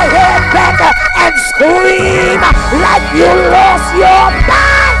 throw your head back, and scream like you lost your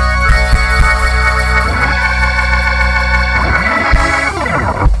mind.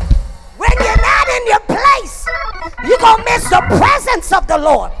 You're going to miss the presence of the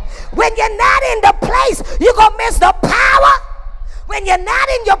Lord. When you're not in the place, you're going to miss the power. When you're not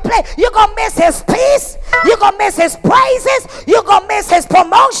in your place, you're going to miss his peace. You're going to miss his praises. You're going to miss his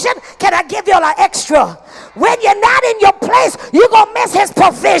promotion. Can I give you an extra? When you're not in your place, you're going to miss his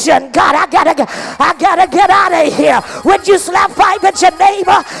provision. God, I gotta get out of here. Would you slap 5 at your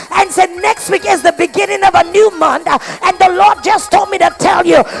neighbor and say, next week is the beginning of a new month, and the Lord just told me to tell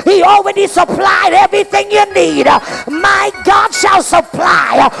you, he already supplied everything you need. My God shall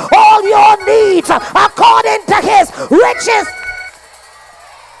supply all your needs according to his riches.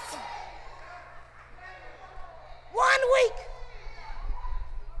 1 week.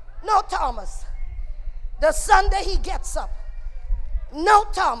 No Thomas. The Sunday he gets up. No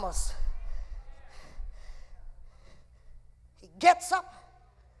Thomas. He gets up.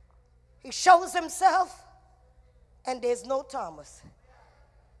 He shows himself. And there's no Thomas.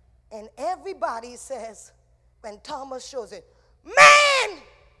 And everybody says, when Thomas shows it, man,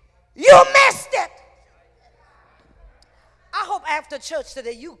 you missed it. I hope after church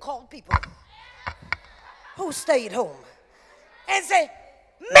today you call people who stayed home and say,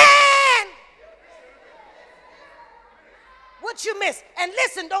 man, what you miss? And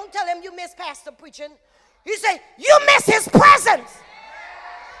listen, don't tell him you miss pastor preaching. You say, you miss his presence.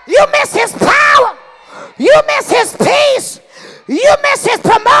 You miss his power. You miss his peace. You miss his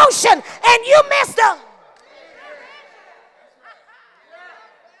promotion. And you miss the...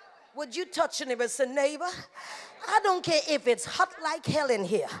 Would you touch your neighbor and say, neighbor, I don't care if it's hot like hell in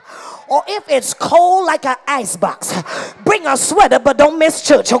here or if it's cold like an icebox. Bring a sweater, but don't miss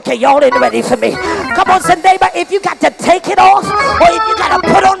church. Okay, y'all ain't ready for me. Come on, say, neighbor, if you got to take it off or if you got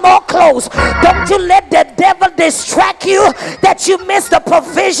to put on more clothes, don't you let the devil distract you that you miss the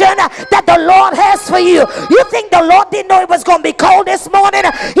provision that the Lord has for you. You think the Lord didn't know it was going to be cold this morning?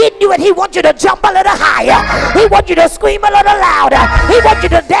 He knew it. He wants you to jump a little higher. He wants you to scream a little louder. He wants you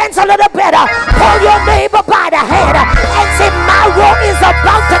to dance a little better. Pull your neighbor by the hand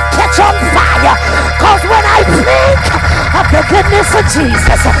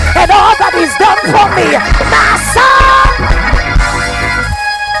me, my son.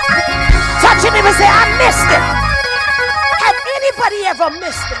 Touching him and say, I missed it. Have anybody ever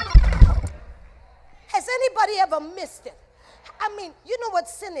missed it? Has anybody ever missed it? I mean, you know what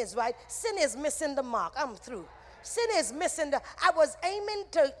sin is, right? Sin is missing the mark. I'm through. Sin is missing the, I was aiming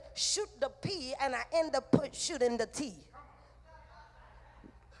to shoot the P and I end up shooting the T.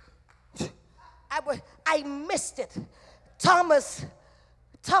 I missed it. Thomas,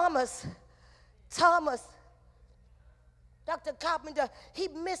 Dr. Carpenter, he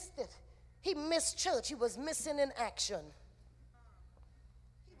missed it. He missed church. He was missing in action.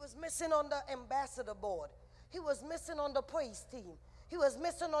 He was missing on the ambassador board. He was missing on the praise team. He was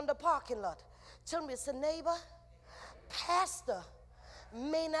missing on the parking lot. Tell me, it's a neighbor. Pastor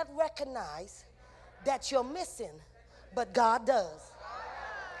may not recognize that you're missing, but God does.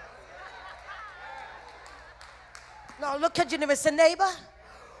 Now look at your neighbor. It's a neighbor.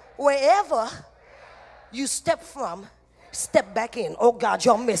 Wherever you step from, step back in. Oh God,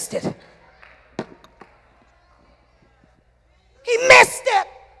 y'all missed it. He missed it.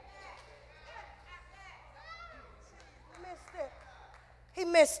 He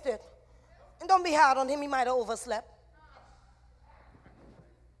missed it. And don't be hard on him. He might have overslept.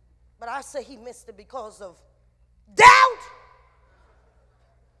 But I say he missed it because of doubt.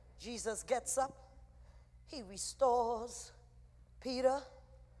 Jesus gets up. He restores Peter.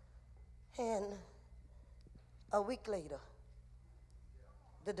 And a week later,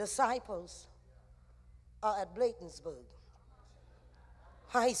 the disciples are at Bladensburg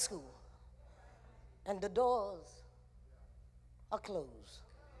High School. And the doors are closed.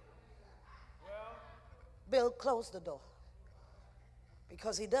 Bill closed the door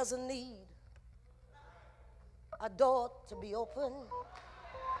because he doesn't need a door to be open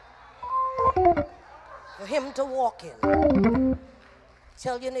for him to walk in.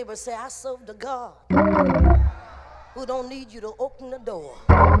 Tell your neighbor, say, I serve the God who don't need you to open the door.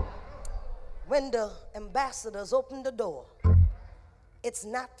 When the ambassadors open the door, it's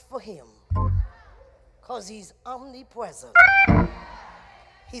not for him because he's omnipresent.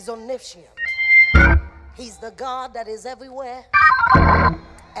 He's omniscient. He's the God that is everywhere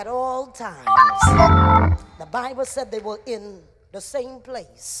at all times. The Bible said they were in the same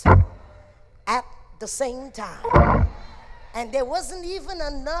place at the same time. And there wasn't even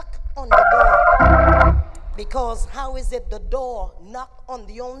a knock on the door. Because how is it the door knock on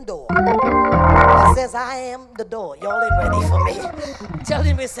the own door? He says, I am the door. Y'all ain't ready for me. Tell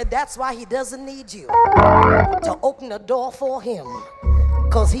him, he said, that's why he doesn't need you to open the door for him.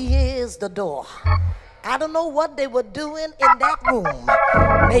 Because he is the door. I don't know what they were doing in that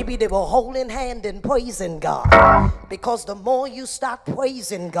room. Maybe they were holding hand and praising God. Because the more you start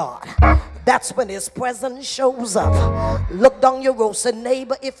praising God, that's when his presence shows up. Look down your row, say,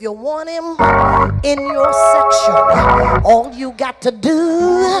 neighbor, if you want him in your section, all you got to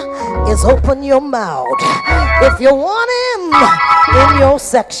do is open your mouth. If you want him in your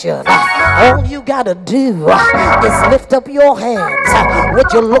section, all you got to do is lift up your hands.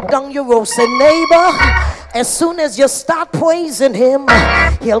 Would you look down your row, say, neighbor, as soon as you start praising him,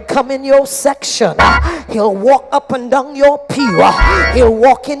 he'll come in your section. He'll walk up and down your pew. He'll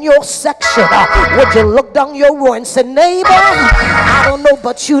walk in your section. Would you look down your row and say, neighbor, I don't know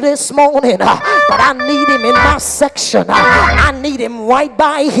about you this morning, but I need him in my section. I need him right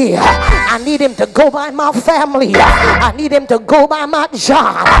by here. I need him to go by my family. I need him to go by my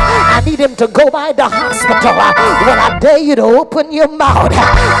job. I need him to go by the hospital. When I dare you to open your mouth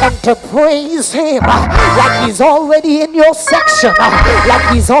and to praise him like he's already in your section,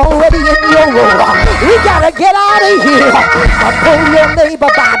 like he's already in your room. We gotta get out of here. Now pull your neighbor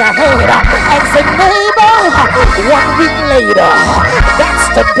by the hand and say, neighbor, 1 week later, that's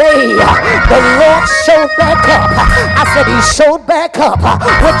the day the Lord showed back up. I said he showed back up.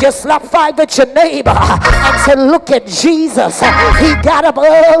 Would you slap five at your neighbor and say, look at Jesus. He got up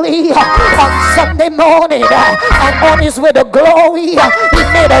early on Sunday morning and on his way to glory, he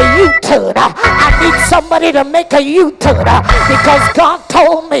made a U-turn. I need somebody to make a U-turn because God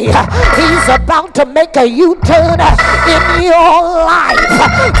told me he's about to make a U-turn in your life.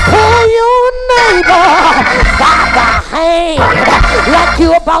 Pull your neighbor by the hand like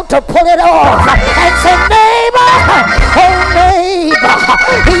you're about to pull it off and say, neighbor, oh neighbor,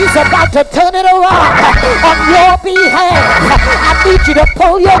 he's about to turn it around. on your behalf. I need you to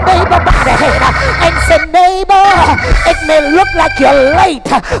pull your neighbor by the hand and say, neighbor, it may look like you're late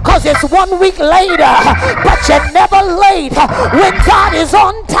because it's 1 week later, but you're never late when God is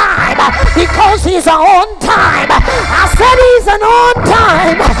on time, because he's on time. I said he's an on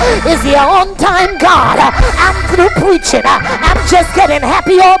time. Is he an on time God? I'm through preaching. I'm just getting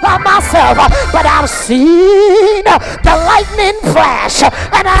happy all by myself, but I've seen the lightning flash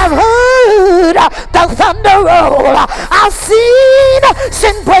and I've heard the thunder roll. I've seen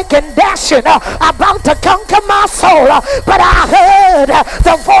sin breaking, dashing, about to conquer my soul, but I heard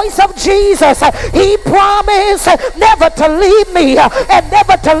the voice of Jesus. He promised never to leave me and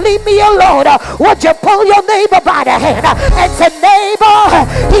never to leave me alone. Would you pull your neighbor by the hand and say, neighbor,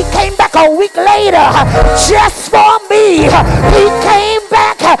 he came back a week later just for me. He came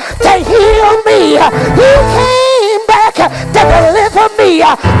back to heal me. He came back to deliver me.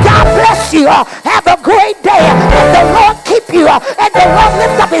 God bless you. Have a great day. And the Lord keep you. And the Lord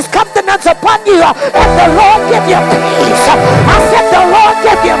lift up his countenance upon you. And the Lord give you peace. I said the Lord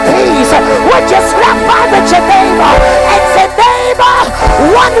give you peace. Would you slap by with your neighbor and say, neighbor,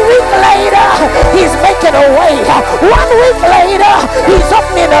 1 week later, he's making a way. 1 week later, he's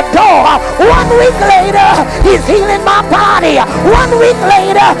opening a door. 1 week later, he's healing my body. 1 week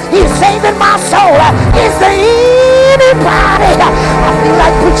later, he's saving my soul. Is there anybody? I feel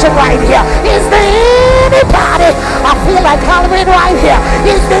like preaching right here. Is there anybody? I feel like hollering right here.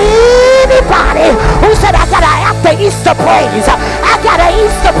 Is there anybody who said, I got a after Easter praise? I got a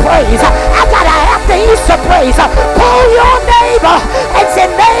Easter praise. I got a after Easter praise. Pull your neighbor and say,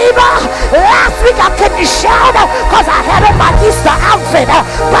 neighbor, last week I couldn't shout because I had on my Easter outfit,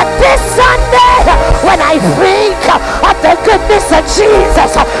 but this Sunday when I think of the goodness of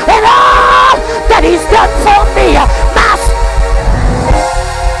Jesus and all that he's done for me, I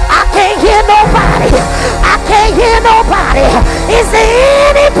can't hear nobody. I can't hear nobody. Is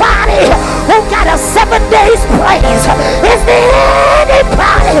there anybody who got a 7 days praise? Is there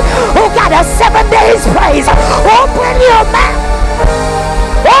anybody who got a 7 days praise? Open your mouth.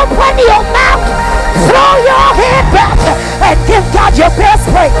 Open your mouth. Throw your head back and give God your best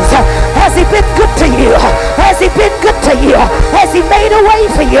praise. Has he been good to you? Has he been good to you? Has he made a way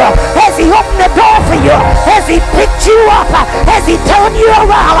for you? Has he opened the door for you? Has he picked you up? Has he turned you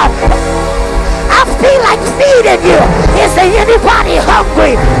around? I feel like feeding you. Is there anybody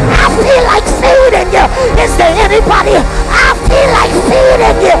hungry? I feel like feeding you. Is there anybody? I feel like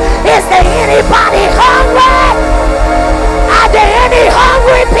feeding you. Is there anybody hungry? Are there any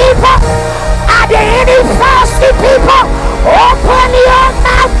hungry people? Are there any thirsty people? Open your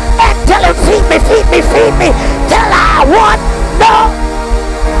mouth and tell him, feed me, feed me, feed me, till I want no.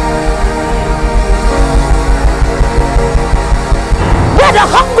 We're the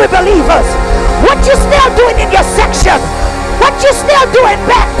hungry believers. What you still doing in your section? What you still doing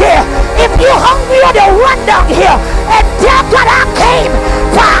back there? If you're hungry, you ought to run down here and tell God I came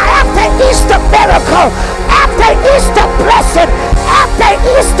for after Easter miracle, after Easter blessing, after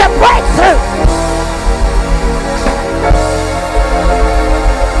Easter breakthrough.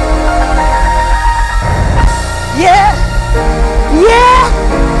 Yeah, yeah,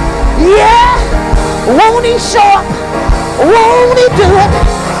 yeah. Won't he show up? Won't he do it?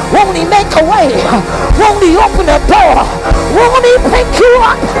 Won't he make a way? Won't he open a door? Won't he pick you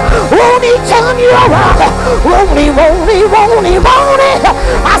up? Won't he turn you around? Won't he, won't he, won't he, won't he?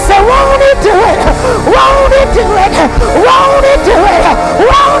 I said, won't he do it? Won't he do it? Won't he do it?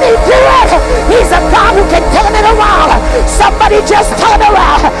 Won't he do it? He's a God who can turn it around. Somebody just turn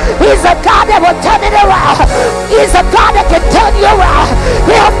around. He's a God that will turn it around. He's a God that can turn you around.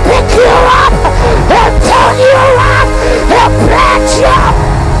 He'll pick you up. He'll turn you around. He'll plant you up.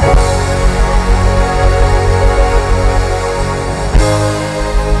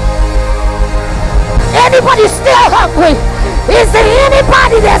 Anybody still hungry? Is there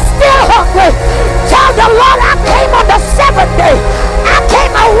anybody that's still hungry? Tell the Lord, I came on the 7th day. I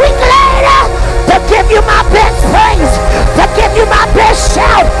came a week later to give you my best praise, to give you my best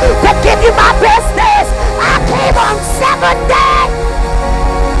shout, to give you my best dance. I came on 7th day.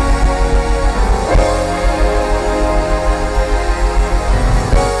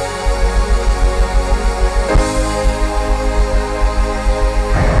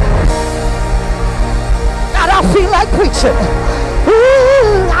 I feel like preaching.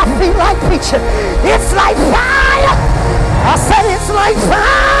 Ooh, I feel like preaching. It's like fire. I said it's like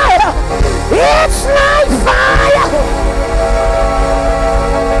fire. It's like fire.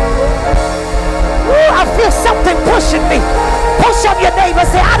 Ooh, I feel something pushing me. Push up your neighbor.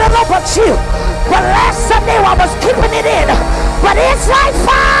 Say, I don't know about you, but last Sunday I was keeping it in. But it's like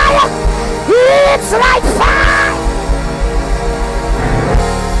fire. It's like